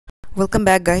Welcome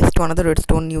back guys to another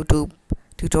redstone YouTube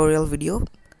tutorial video.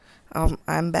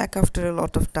 I'm back after a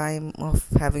lot of time of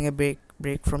having a break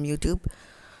from YouTube.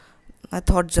 I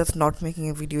thought just not making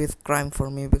a video is crime for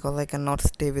me because I cannot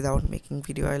stay without making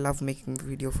video. I love making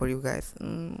video for you guys.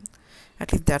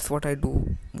 At least that's what I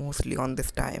do mostly on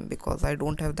this time because I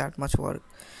don't have that much work.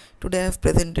 Today I've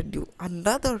presented you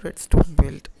another redstone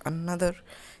build, another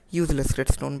useless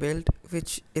redstone build,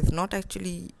 which is not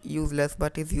actually useless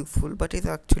but is useful, but is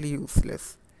actually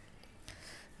useless.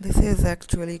 This is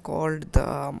actually called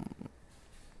the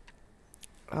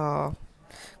uh,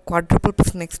 quadruple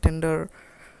piston extender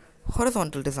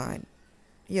horizontal design.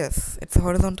 Yes, it's a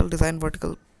horizontal design,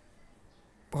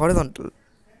 horizontal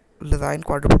design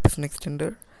quadruple piston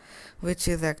extender, which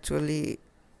is actually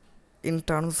in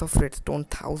terms of redstone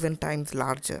 1000 times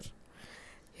larger.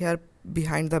 Here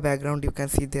behind the background you can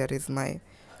see there is my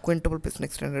quintuple piston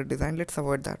extender design. Let's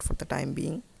avoid that for the time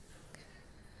being.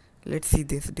 Let's see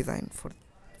this design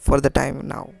for the time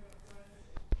now.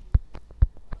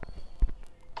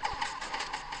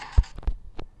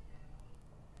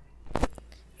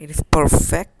 It is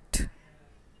perfect.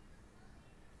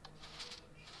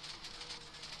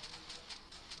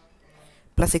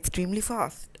 Plus extremely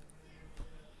fast.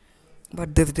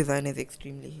 But this design is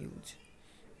extremely huge.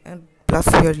 And plus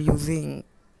we are using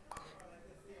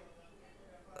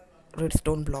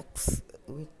redstone blocks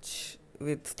which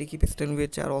with sticky piston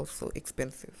which are also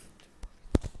expensive.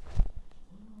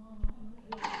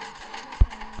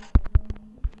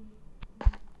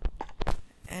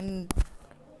 And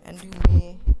you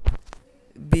may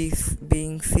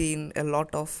being seen a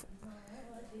lot of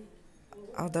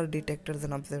other detectors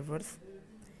and observers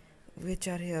which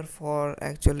are here for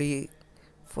actually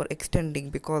for extending,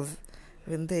 because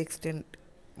when they extend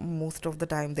most of the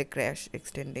time they crash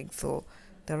extending, so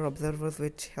there are observers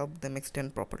which help them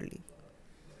extend properly.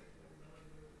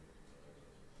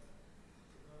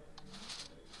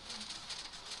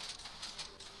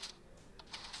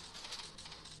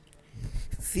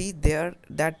 See there,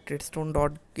 that redstone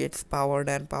dot gets powered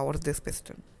and powers this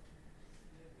piston,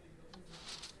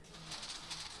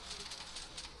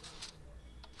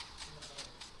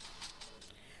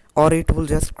 or it will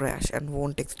just crash and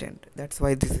won't extend. That's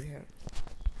why this is here.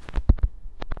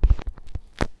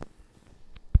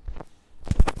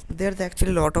 There's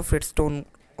actually a lot of redstone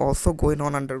also going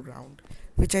on underground,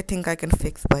 which I think I can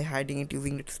fix by hiding it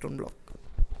using redstone block.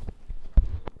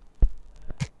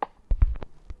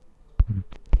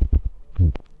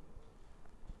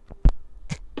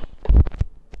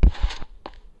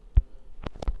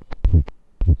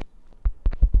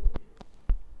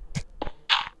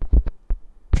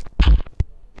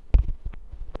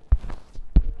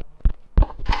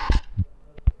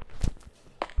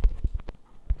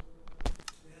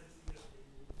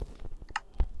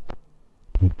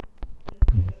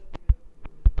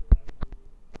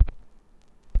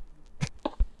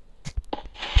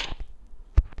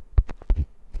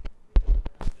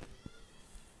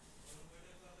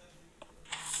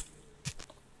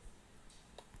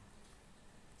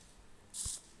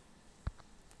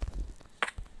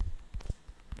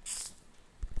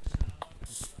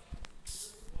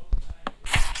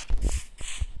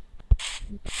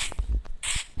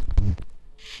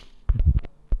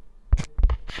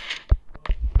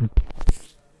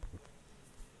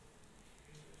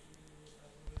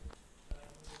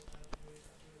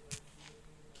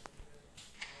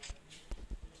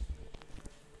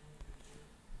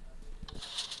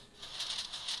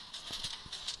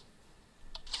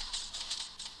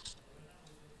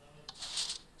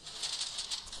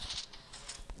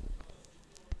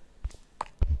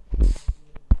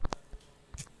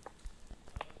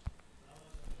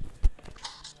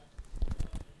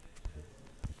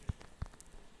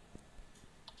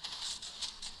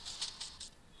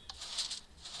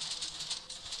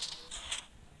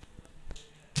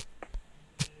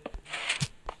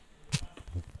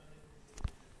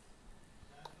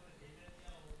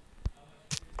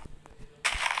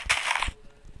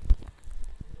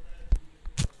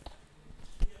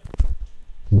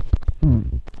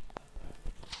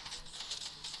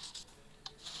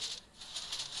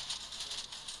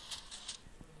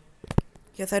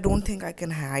 Yes, I don't think I can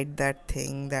hide that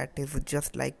thing that is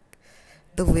just like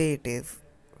the way it is.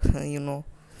 you know,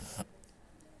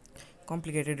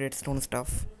 complicated redstone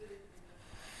stuff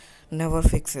never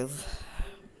fixes.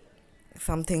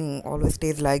 Something always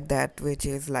stays like that, which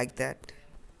is like that.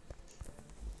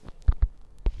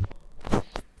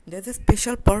 There's a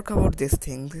special perk about this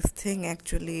thing. This thing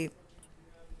actually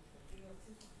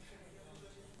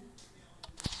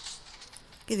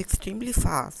is extremely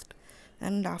fast,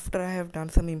 and after I have done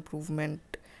some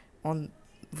improvement on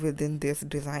within this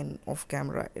design of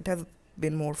camera. It has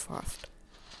been more fast.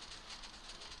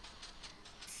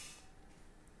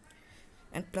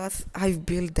 And plus I've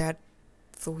built that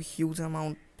so huge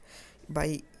amount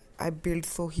by I built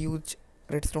so huge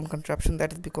redstone contraption.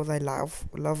 That is because I love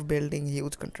building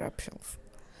huge contraptions.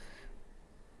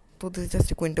 So this is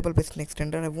just a quintuple piston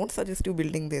extender. I won't suggest you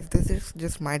building this. This is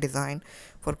just my design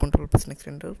for quintuple piston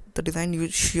extender. The design you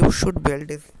should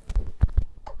build is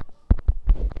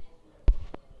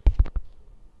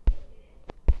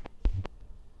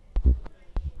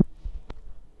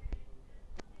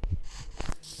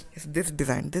this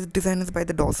design. This design is by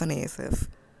the Dawson ASF.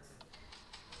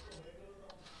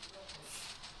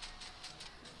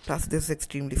 Plus this is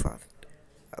extremely fast.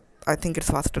 I think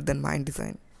it's faster than mine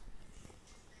design.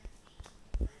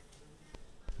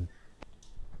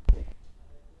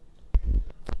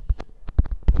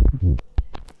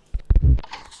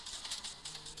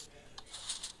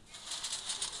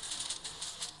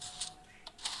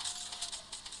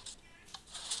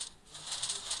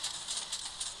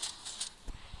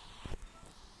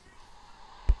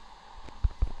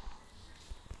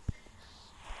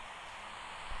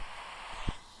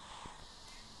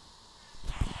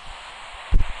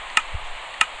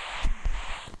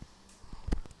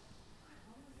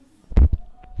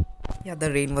 Yeah,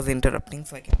 the rain was interrupting,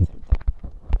 so I cancelled that.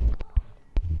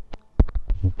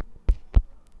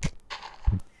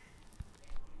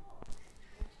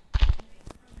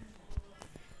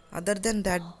 Other than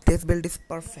that, this build is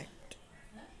perfect.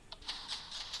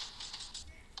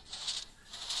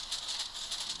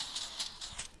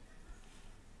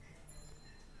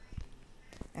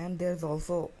 And there's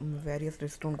also various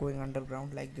redstone going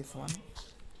underground like this one.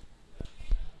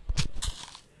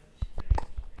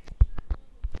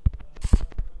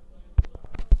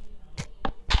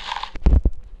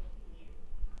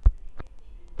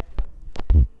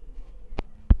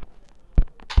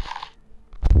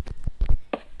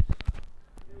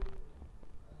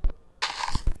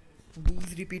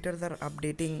 These repeaters are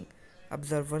updating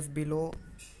observers below.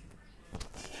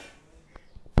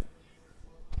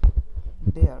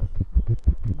 There,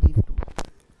 these two.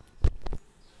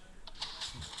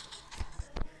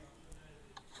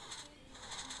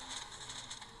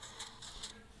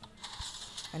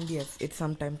 And yes, it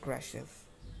sometimes crashes.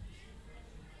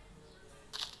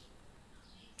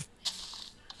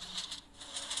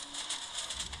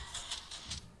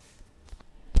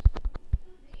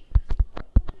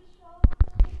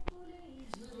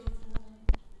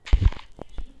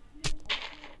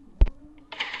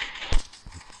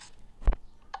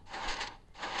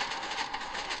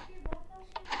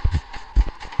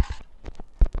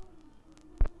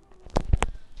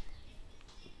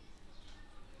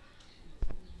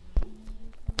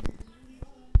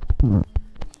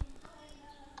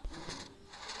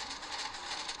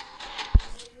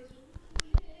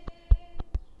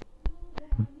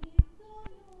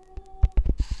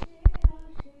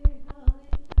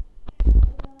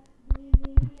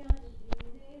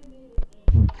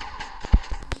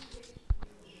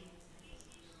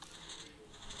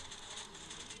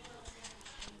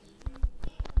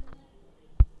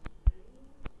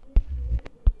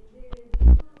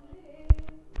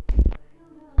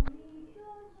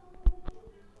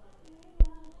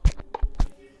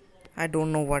 I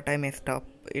don't know what I messed up.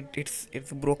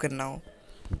 It's broken now.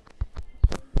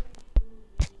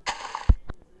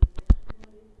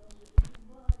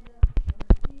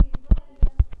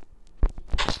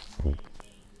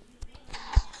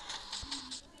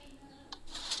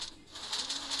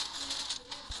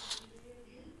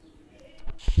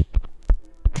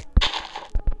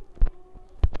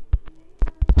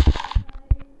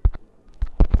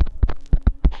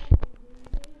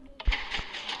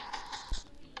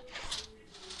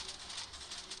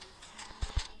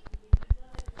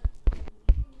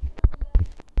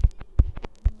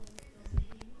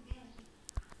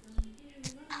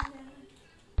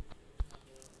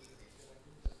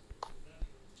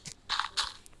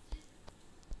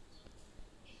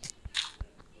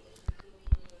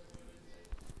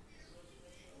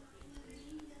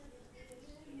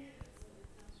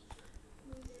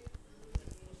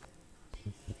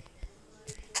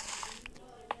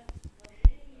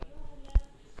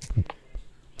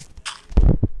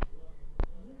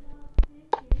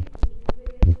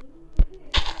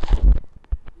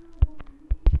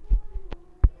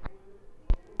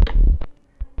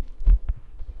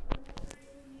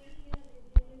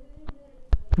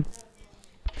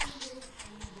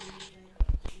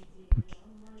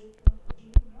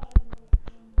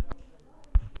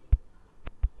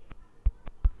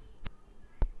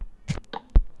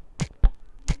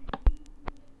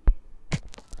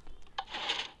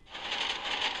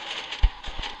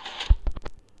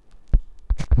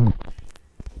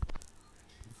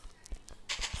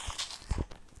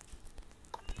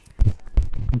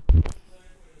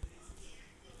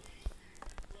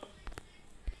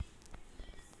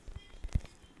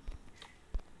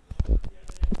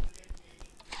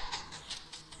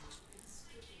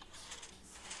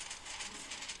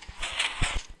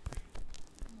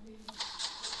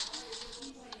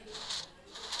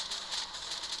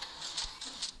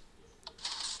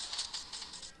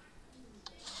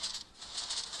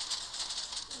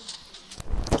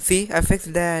 See, I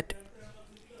fixed that.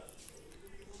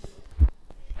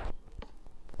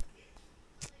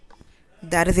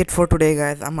 That is it for today,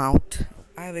 guys. I'm out.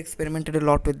 I have experimented a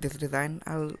lot with this design.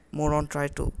 I'll more on try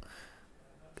to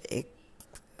eh,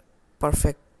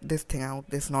 perfect this thing out.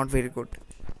 This is not very good.